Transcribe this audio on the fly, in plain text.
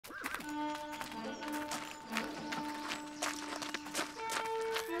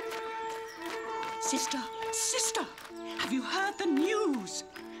Sister, sister, have you heard the news?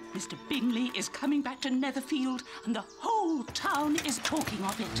 Mr. Bingley is coming back to Netherfield and the whole town is talking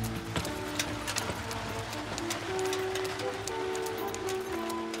of it.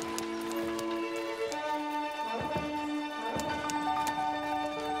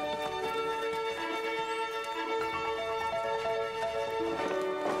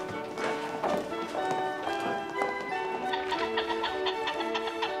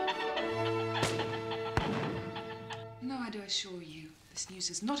 No, I do assure you, this news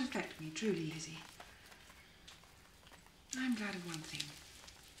does not affect me, truly, Lizzie. I'm glad of one thing.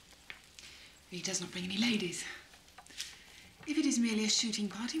 He does not bring any ladies. If it is merely a shooting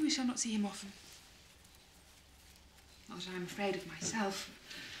party, we shall not see him often. Not that I'm afraid of myself.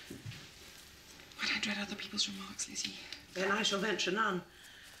 But I dread other people's remarks, Lizzie. Then I shall venture none.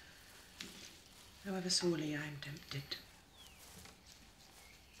 However sorely I'm tempted.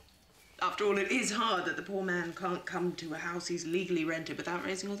 After all, it is hard that the poor man can't come to a house he's legally rented without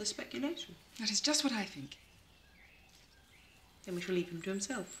raising all the speculation. That is just what I think. Then we shall leave him to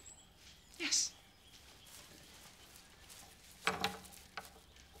himself. Yes.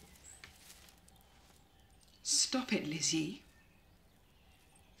 Stop it, Lizzie.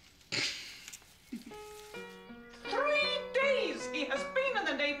 3 days he has been in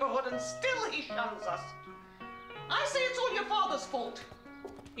the neighborhood and still he shuns us. I say it's all your father's fault.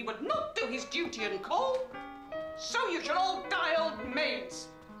 He would not do his duty and call. So you shall all die old maids.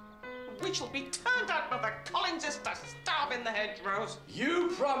 We shall be turned out by the Collinses to starve in the hedgerows. You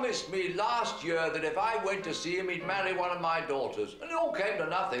promised me last year that if I went to see him, he'd marry one of my daughters. And it all came to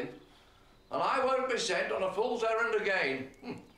nothing. And I won't be sent on a fool's errand again.